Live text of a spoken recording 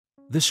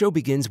The show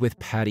begins with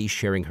Patty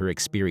sharing her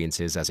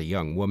experiences as a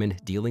young woman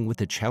dealing with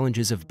the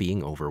challenges of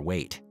being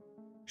overweight.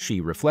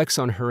 She reflects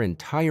on her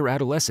entire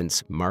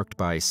adolescence marked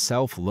by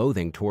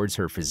self-loathing towards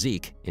her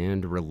physique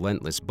and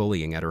relentless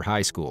bullying at her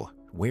high school,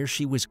 where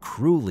she was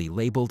cruelly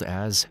labeled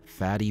as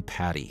Fatty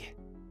Patty.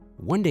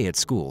 One day at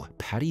school,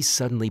 Patty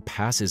suddenly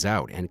passes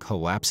out and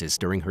collapses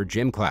during her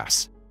gym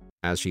class.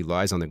 As she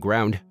lies on the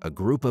ground, a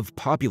group of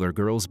popular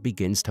girls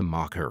begins to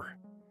mock her.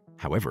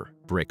 However,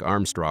 Brick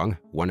Armstrong,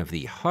 one of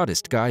the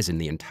hottest guys in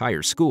the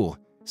entire school,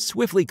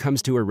 swiftly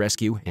comes to her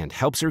rescue and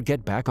helps her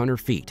get back on her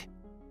feet.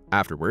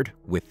 Afterward,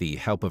 with the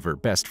help of her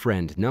best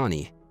friend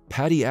Nani,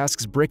 Patty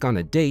asks Brick on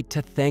a date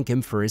to thank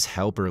him for his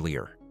help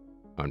earlier.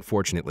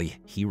 Unfortunately,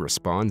 he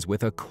responds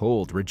with a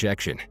cold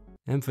rejection,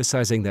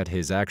 emphasizing that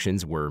his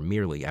actions were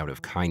merely out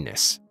of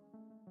kindness.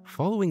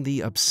 Following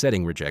the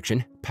upsetting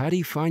rejection,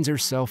 Patty finds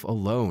herself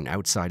alone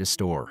outside a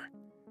store.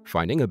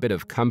 Finding a bit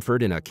of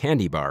comfort in a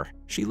candy bar,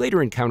 she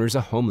later encounters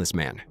a homeless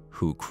man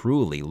who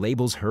cruelly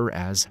labels her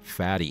as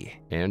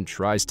Fatty and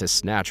tries to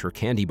snatch her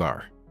candy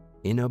bar.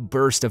 In a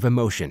burst of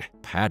emotion,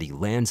 Patty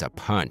lands a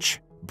punch,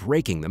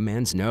 breaking the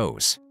man's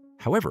nose.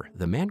 However,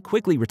 the man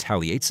quickly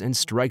retaliates and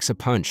strikes a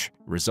punch,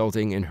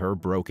 resulting in her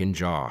broken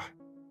jaw.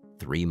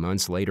 3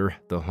 months later,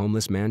 the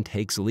homeless man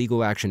takes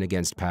legal action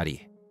against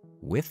Patty.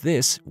 With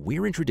this,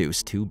 we're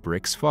introduced to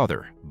Brick's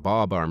father,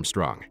 Bob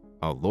Armstrong,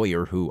 a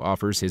lawyer who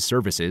offers his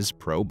services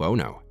pro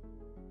bono.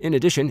 In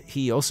addition,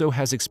 he also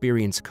has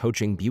experience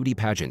coaching beauty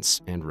pageants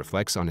and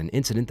reflects on an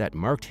incident that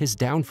marked his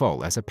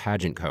downfall as a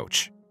pageant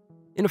coach.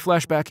 In a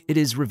flashback, it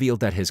is revealed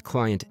that his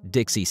client,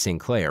 Dixie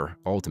Sinclair,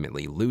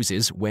 ultimately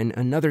loses when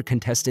another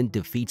contestant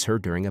defeats her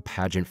during a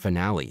pageant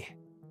finale.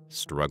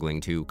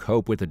 Struggling to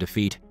cope with the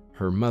defeat,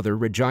 her mother,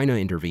 Regina,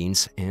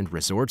 intervenes and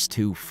resorts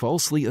to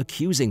falsely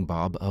accusing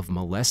Bob of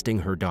molesting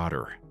her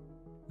daughter.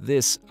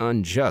 This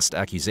unjust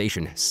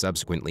accusation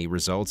subsequently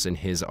results in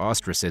his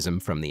ostracism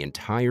from the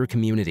entire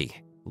community,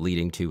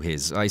 leading to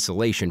his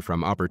isolation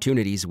from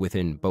opportunities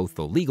within both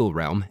the legal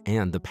realm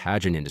and the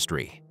pageant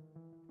industry.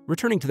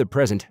 Returning to the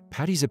present,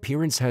 Patty's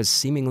appearance has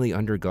seemingly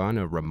undergone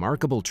a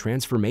remarkable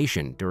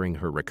transformation during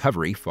her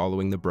recovery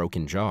following the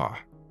broken jaw.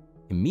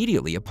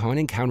 Immediately upon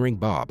encountering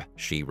Bob,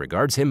 she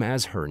regards him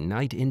as her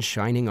knight in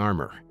shining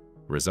armor,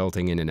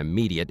 resulting in an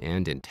immediate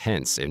and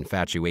intense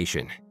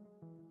infatuation.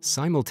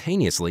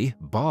 Simultaneously,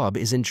 Bob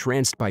is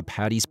entranced by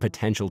Patty's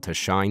potential to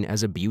shine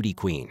as a beauty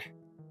queen.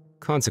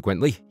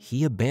 Consequently,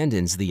 he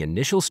abandons the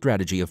initial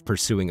strategy of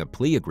pursuing a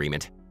plea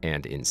agreement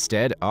and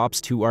instead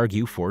opts to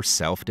argue for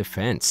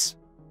self-defense.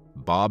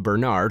 Bob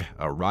Bernard,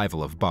 a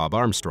rival of Bob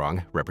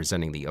Armstrong,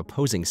 representing the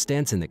opposing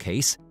stance in the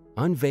case,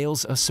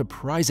 unveils a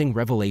surprising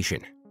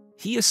revelation.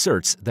 He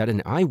asserts that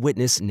an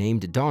eyewitness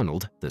named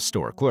Donald, the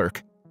store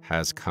clerk,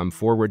 has come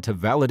forward to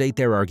validate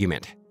their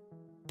argument.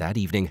 That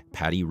evening,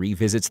 Patty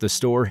revisits the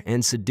store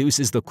and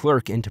seduces the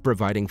clerk into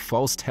providing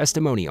false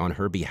testimony on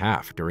her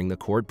behalf during the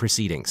court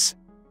proceedings.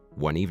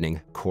 One evening,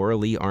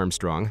 Coralie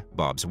Armstrong,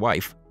 Bob's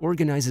wife,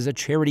 organizes a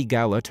charity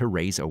gala to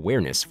raise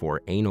awareness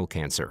for anal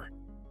cancer.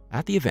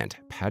 At the event,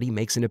 Patty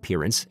makes an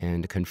appearance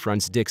and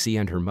confronts Dixie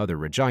and her mother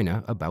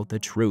Regina about the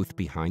truth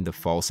behind the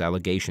false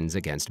allegations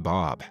against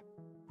Bob.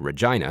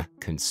 Regina,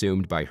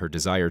 consumed by her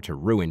desire to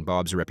ruin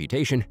Bob's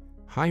reputation,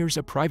 hires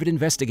a private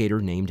investigator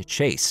named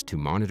Chase to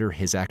monitor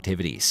his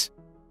activities.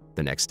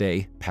 The next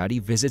day, Patty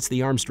visits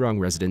the Armstrong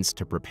residence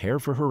to prepare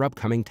for her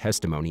upcoming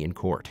testimony in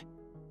court.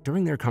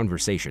 During their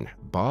conversation,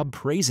 Bob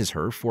praises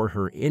her for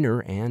her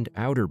inner and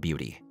outer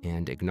beauty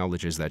and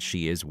acknowledges that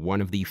she is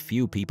one of the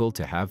few people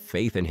to have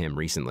faith in him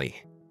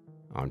recently.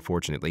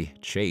 Unfortunately,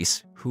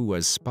 Chase, who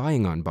was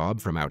spying on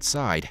Bob from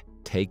outside,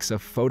 takes a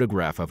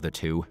photograph of the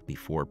two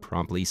before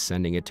promptly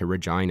sending it to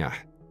Regina.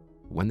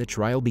 When the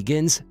trial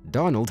begins,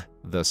 Donald,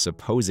 the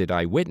supposed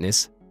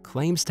eyewitness,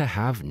 claims to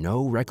have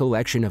no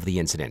recollection of the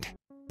incident.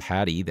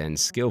 Patty then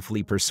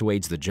skillfully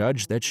persuades the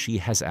judge that she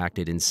has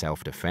acted in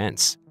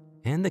self-defense,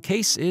 and the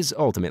case is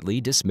ultimately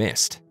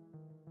dismissed.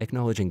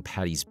 Acknowledging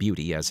Patty's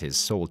beauty as his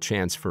sole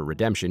chance for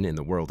redemption in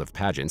the world of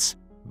pageants,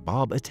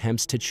 Bob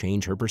attempts to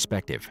change her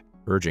perspective,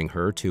 urging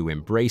her to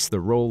embrace the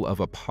role of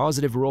a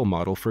positive role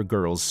model for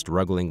girls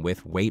struggling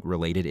with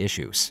weight-related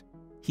issues.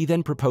 He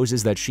then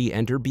proposes that she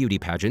enter beauty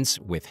pageants,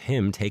 with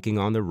him taking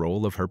on the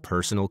role of her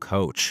personal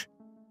coach.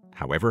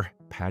 However,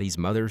 Patty's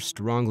mother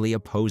strongly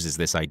opposes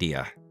this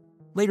idea.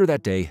 Later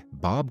that day,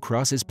 Bob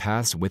crosses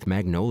paths with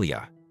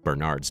Magnolia,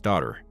 Bernard's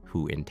daughter,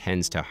 who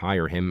intends to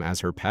hire him as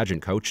her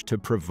pageant coach to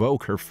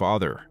provoke her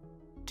father.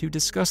 To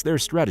discuss their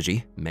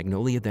strategy,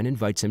 Magnolia then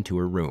invites him to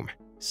her room,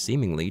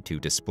 seemingly to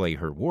display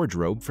her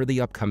wardrobe for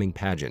the upcoming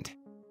pageant.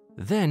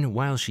 Then,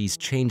 while she's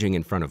changing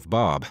in front of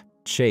Bob,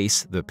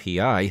 Chase, the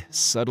PI,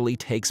 subtly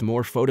takes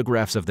more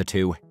photographs of the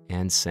two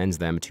and sends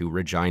them to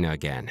Regina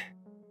again.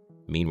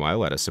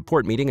 Meanwhile, at a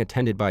support meeting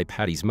attended by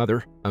Patty's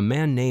mother, a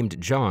man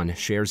named John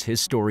shares his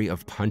story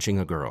of punching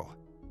a girl.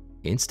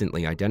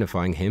 Instantly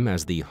identifying him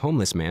as the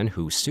homeless man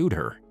who sued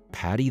her,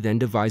 Patty then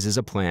devises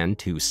a plan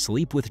to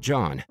sleep with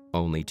John,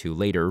 only to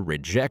later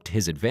reject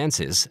his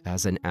advances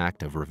as an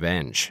act of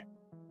revenge.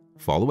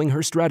 Following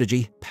her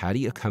strategy,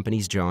 Patty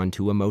accompanies John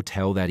to a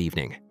motel that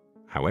evening.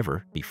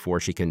 However, before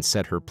she can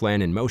set her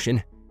plan in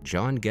motion,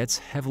 John gets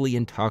heavily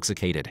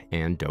intoxicated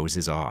and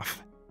dozes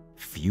off.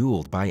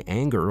 Fueled by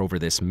anger over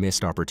this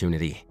missed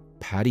opportunity,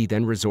 Patty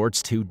then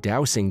resorts to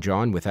dousing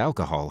John with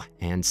alcohol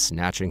and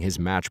snatching his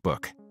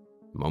matchbook.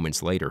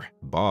 Moments later,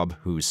 Bob,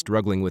 who's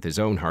struggling with his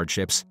own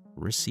hardships,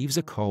 receives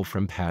a call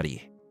from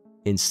Patty.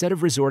 Instead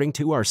of resorting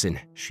to arson,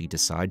 she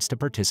decides to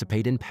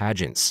participate in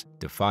pageants,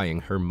 defying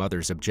her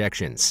mother's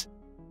objections.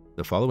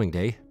 The following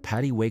day,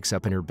 Patty wakes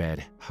up in her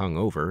bed,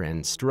 hungover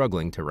and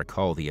struggling to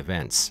recall the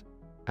events.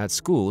 At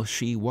school,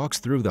 she walks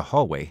through the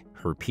hallway,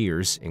 her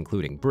peers,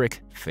 including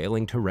Brick,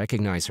 failing to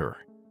recognize her.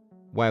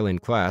 While in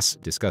class,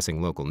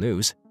 discussing local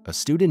news, a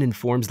student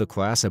informs the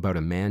class about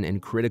a man in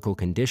critical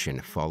condition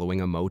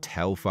following a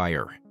motel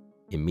fire.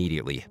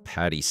 Immediately,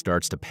 Patty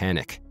starts to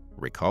panic,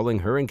 recalling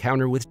her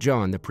encounter with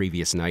John the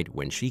previous night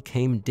when she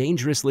came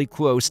dangerously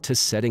close to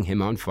setting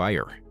him on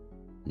fire.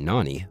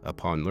 Nani,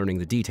 upon learning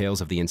the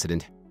details of the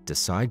incident,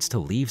 decides to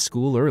leave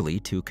school early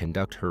to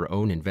conduct her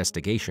own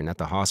investigation at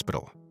the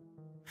hospital.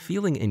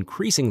 Feeling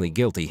increasingly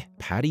guilty,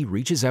 Patty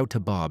reaches out to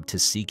Bob to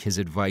seek his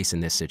advice in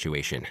this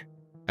situation.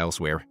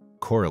 Elsewhere,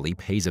 Coralie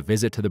pays a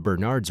visit to the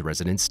Bernard's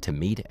residence to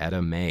meet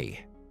Etta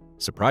May.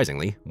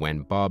 Surprisingly,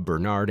 when Bob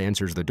Bernard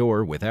answers the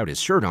door without his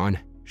shirt on,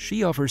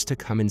 she offers to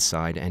come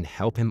inside and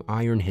help him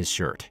iron his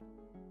shirt.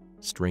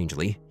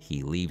 Strangely,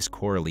 he leaves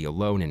Coralie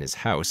alone in his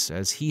house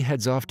as he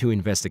heads off to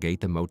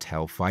investigate the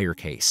motel fire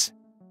case.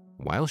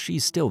 While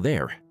she's still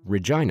there,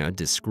 Regina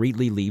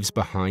discreetly leaves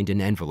behind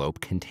an envelope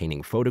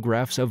containing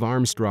photographs of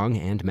Armstrong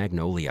and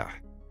Magnolia.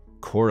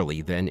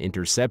 Coralie then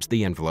intercepts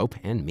the envelope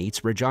and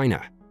meets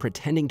Regina,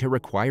 pretending to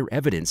require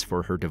evidence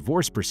for her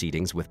divorce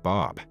proceedings with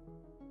Bob.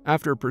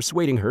 After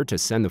persuading her to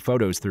send the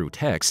photos through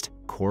text,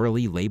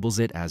 Coralie labels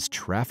it as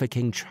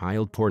trafficking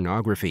child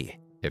pornography,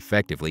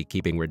 effectively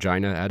keeping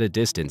Regina at a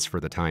distance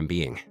for the time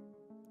being.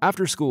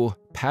 After school,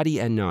 Patty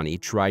and Nani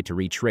try to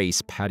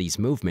retrace Patty's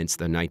movements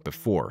the night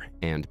before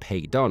and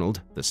pay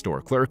Donald, the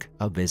store clerk,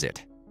 a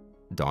visit.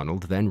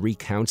 Donald then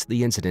recounts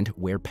the incident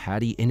where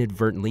Patty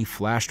inadvertently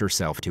flashed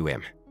herself to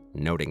him,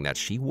 noting that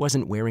she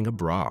wasn't wearing a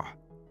bra.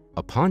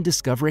 Upon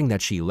discovering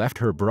that she left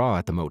her bra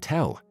at the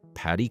motel,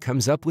 Patty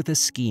comes up with a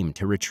scheme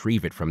to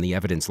retrieve it from the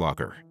evidence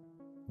locker.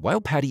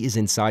 While Patty is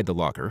inside the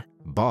locker,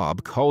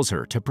 Bob calls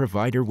her to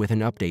provide her with an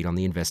update on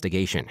the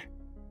investigation.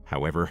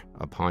 However,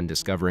 upon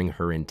discovering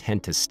her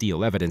intent to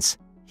steal evidence,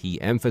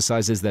 he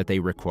emphasizes that they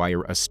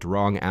require a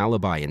strong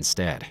alibi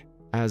instead,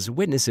 as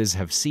witnesses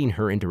have seen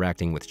her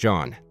interacting with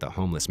John, the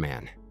homeless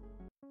man.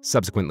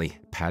 Subsequently,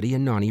 Patty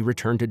and Nani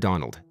return to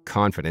Donald,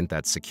 confident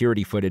that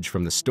security footage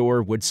from the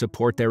store would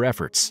support their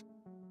efforts.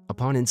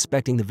 Upon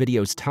inspecting the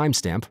video's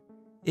timestamp,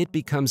 it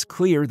becomes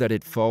clear that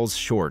it falls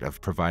short of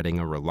providing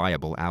a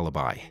reliable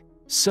alibi.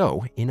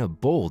 So, in a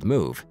bold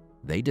move,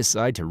 they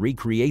decide to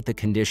recreate the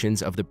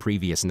conditions of the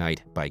previous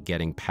night by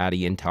getting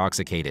Patty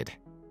intoxicated.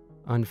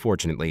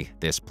 Unfortunately,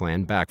 this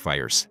plan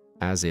backfires,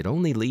 as it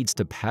only leads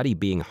to Patty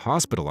being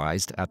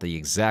hospitalized at the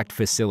exact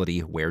facility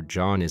where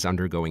John is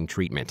undergoing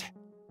treatment.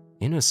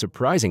 In a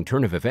surprising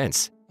turn of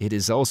events, it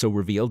is also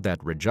revealed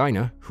that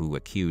Regina, who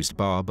accused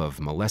Bob of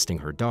molesting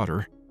her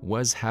daughter,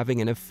 was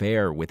having an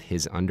affair with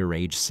his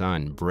underage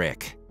son,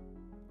 Brick.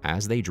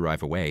 As they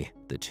drive away,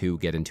 the two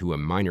get into a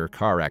minor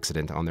car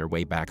accident on their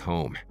way back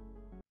home.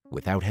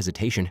 Without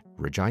hesitation,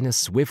 Regina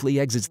swiftly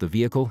exits the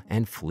vehicle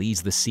and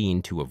flees the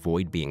scene to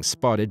avoid being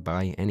spotted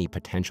by any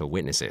potential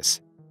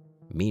witnesses.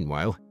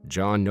 Meanwhile,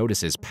 John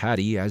notices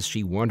Patty as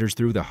she wanders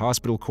through the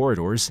hospital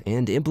corridors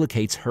and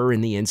implicates her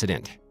in the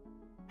incident.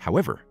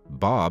 However,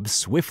 Bob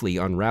swiftly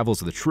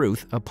unravels the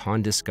truth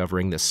upon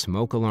discovering the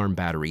smoke alarm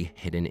battery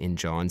hidden in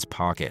John's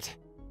pocket.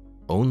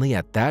 Only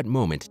at that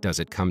moment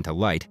does it come to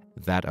light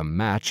that a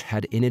match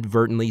had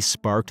inadvertently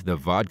sparked the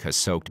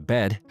vodka-soaked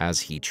bed as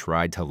he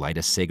tried to light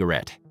a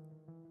cigarette.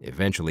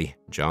 Eventually,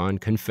 John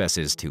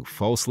confesses to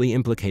falsely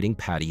implicating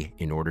Patty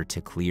in order to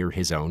clear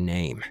his own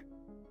name.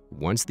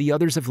 Once the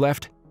others have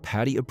left,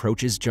 Patty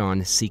approaches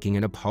John seeking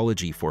an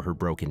apology for her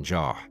broken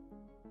jaw.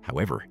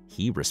 However,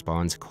 he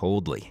responds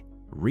coldly,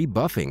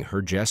 rebuffing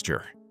her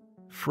gesture.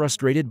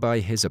 Frustrated by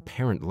his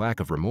apparent lack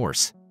of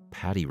remorse,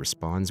 Patty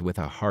responds with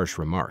a harsh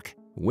remark,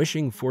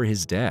 wishing for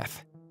his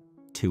death.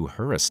 To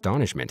her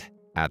astonishment,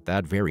 at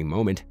that very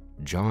moment,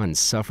 John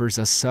suffers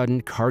a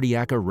sudden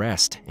cardiac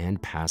arrest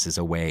and passes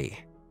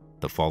away.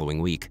 The following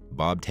week,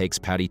 Bob takes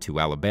Patty to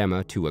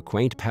Alabama to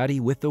acquaint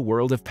Patty with the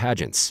world of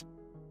pageants.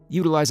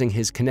 Utilizing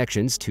his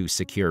connections to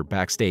secure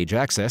backstage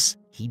access,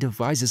 he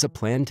devises a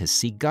plan to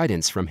seek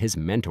guidance from his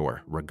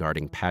mentor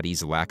regarding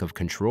Patty's lack of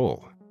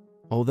control.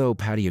 Although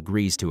Patty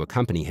agrees to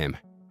accompany him,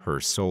 her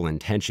sole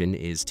intention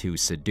is to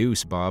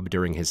seduce Bob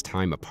during his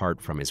time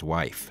apart from his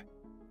wife.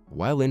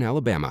 While in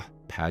Alabama,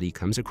 Patty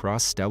comes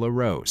across Stella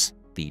Rose,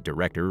 the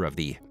director of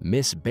the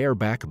Miss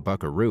Bareback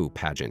Buckaroo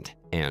pageant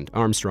and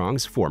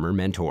Armstrong's former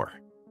mentor.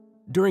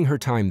 During her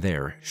time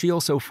there, she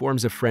also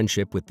forms a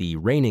friendship with the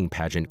reigning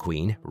pageant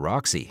queen,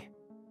 Roxy.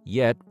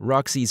 Yet,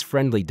 Roxy's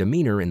friendly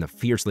demeanor in the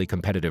fiercely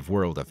competitive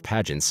world of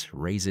pageants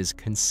raises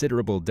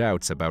considerable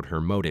doubts about her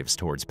motives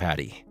towards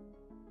Patty.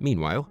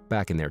 Meanwhile,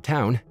 back in their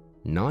town,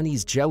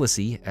 Nani's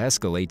jealousy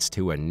escalates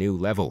to a new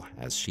level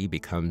as she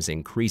becomes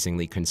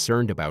increasingly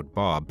concerned about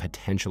Bob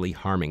potentially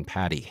harming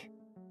Patty.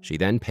 She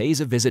then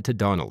pays a visit to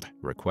Donald,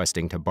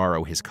 requesting to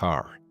borrow his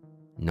car.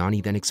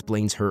 Nani then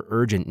explains her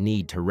urgent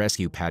need to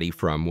rescue Patty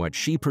from what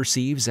she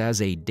perceives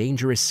as a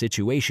dangerous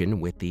situation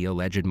with the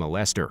alleged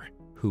molester,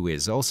 who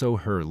is also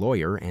her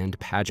lawyer and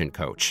pageant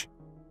coach.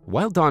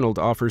 While Donald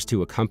offers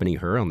to accompany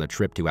her on the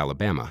trip to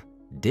Alabama,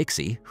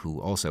 Dixie,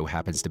 who also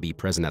happens to be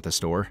present at the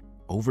store,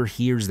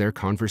 overhears their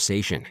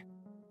conversation.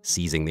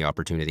 Seizing the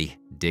opportunity,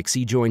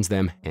 Dixie joins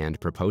them and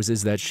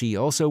proposes that she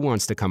also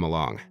wants to come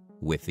along,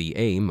 with the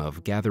aim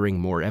of gathering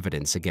more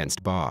evidence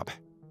against Bob.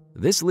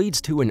 This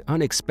leads to an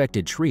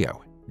unexpected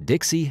trio,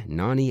 Dixie,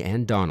 Nani,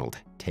 and Donald,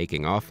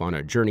 taking off on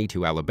a journey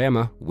to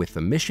Alabama with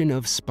the mission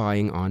of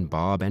spying on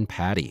Bob and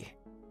Patty.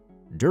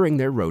 During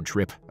their road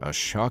trip, a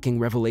shocking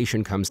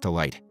revelation comes to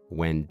light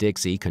when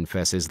Dixie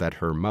confesses that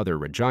her mother,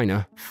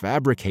 Regina,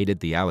 fabricated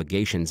the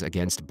allegations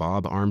against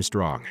Bob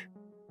Armstrong.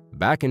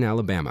 Back in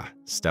Alabama,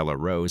 Stella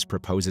Rose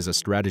proposes a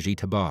strategy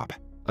to Bob,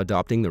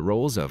 adopting the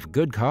roles of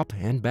good cop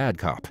and bad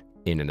cop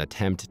in an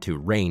attempt to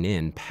rein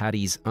in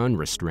Patty's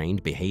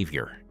unrestrained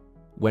behavior.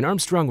 When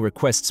Armstrong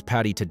requests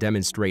Patty to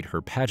demonstrate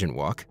her pageant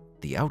walk,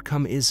 the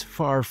outcome is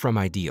far from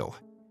ideal.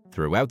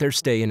 Throughout their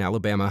stay in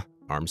Alabama,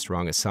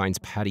 Armstrong assigns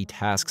Patty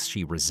tasks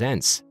she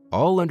resents,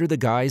 all under the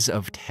guise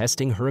of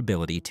testing her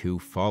ability to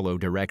follow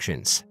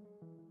directions.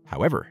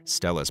 However,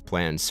 Stella's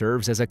plan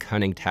serves as a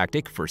cunning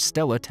tactic for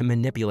Stella to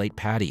manipulate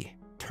Patty,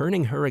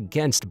 turning her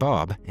against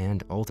Bob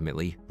and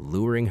ultimately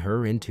luring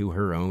her into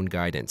her own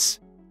guidance.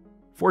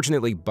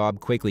 Fortunately, Bob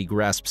quickly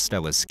grasps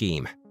Stella's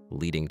scheme,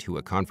 leading to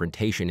a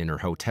confrontation in her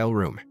hotel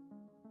room.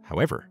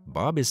 However,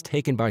 Bob is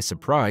taken by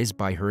surprise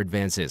by her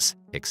advances,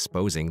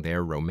 exposing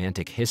their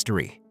romantic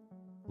history.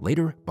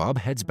 Later, Bob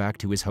heads back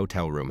to his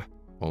hotel room,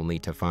 only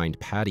to find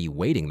Patty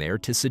waiting there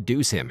to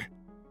seduce him.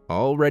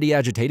 Already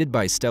agitated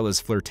by Stella's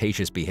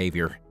flirtatious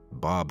behavior,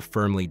 Bob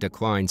firmly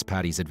declines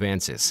Patty's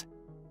advances.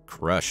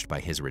 Crushed by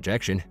his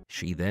rejection,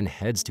 she then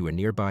heads to a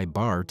nearby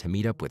bar to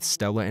meet up with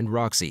Stella and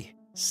Roxy,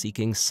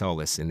 seeking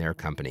solace in their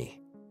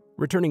company.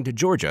 Returning to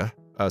Georgia,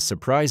 a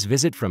surprise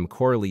visit from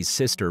Coralie's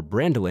sister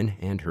Brandolyn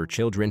and her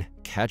children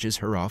catches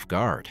her off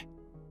guard.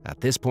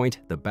 At this point,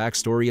 the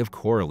backstory of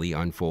Coralie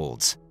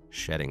unfolds,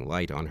 shedding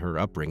light on her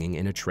upbringing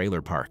in a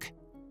trailer park.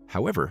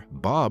 However,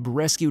 Bob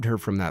rescued her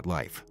from that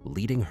life,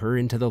 leading her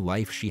into the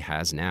life she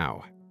has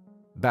now.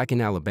 Back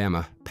in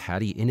Alabama,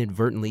 Patty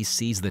inadvertently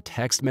sees the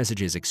text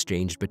messages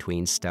exchanged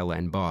between Stella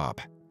and Bob.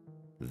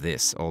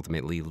 This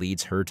ultimately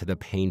leads her to the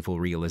painful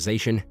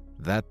realization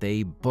that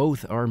they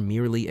both are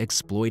merely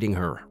exploiting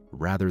her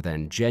rather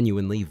than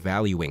genuinely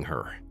valuing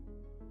her.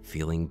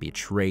 Feeling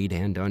betrayed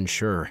and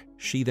unsure,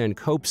 she then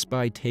copes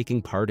by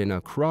taking part in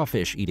a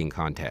crawfish eating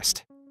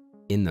contest.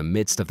 In the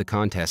midst of the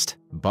contest,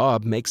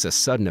 Bob makes a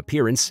sudden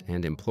appearance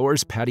and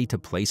implores Patty to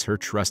place her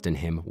trust in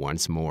him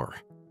once more.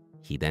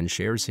 He then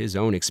shares his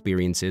own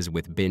experiences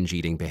with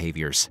binge-eating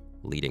behaviors,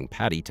 leading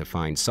Patty to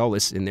find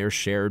solace in their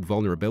shared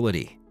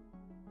vulnerability.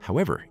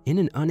 However, in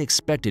an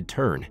unexpected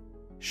turn,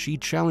 she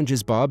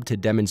challenges Bob to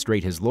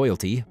demonstrate his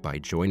loyalty by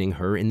joining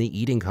her in the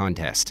eating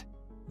contest.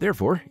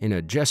 Therefore, in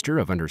a gesture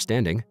of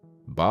understanding,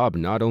 Bob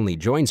not only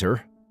joins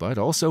her, but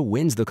also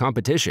wins the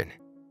competition.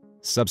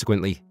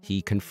 Subsequently,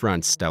 he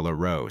confronts Stella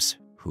Rose,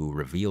 who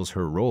reveals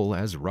her role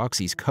as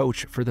Roxy's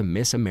coach for the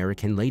Miss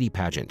American Lady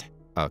pageant,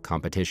 a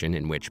competition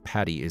in which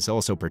Patty is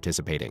also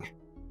participating.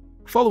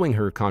 Following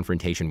her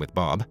confrontation with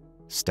Bob,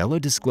 Stella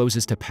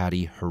discloses to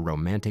Patty her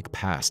romantic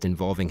past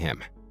involving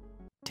him.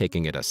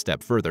 Taking it a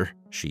step further,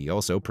 she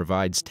also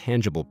provides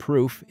tangible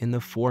proof in the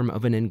form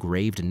of an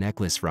engraved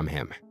necklace from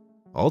him.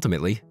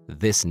 Ultimately,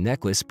 this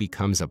necklace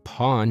becomes a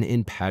pawn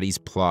in Patty's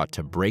plot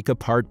to break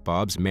apart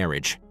Bob's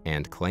marriage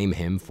and claim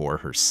him for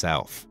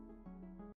herself.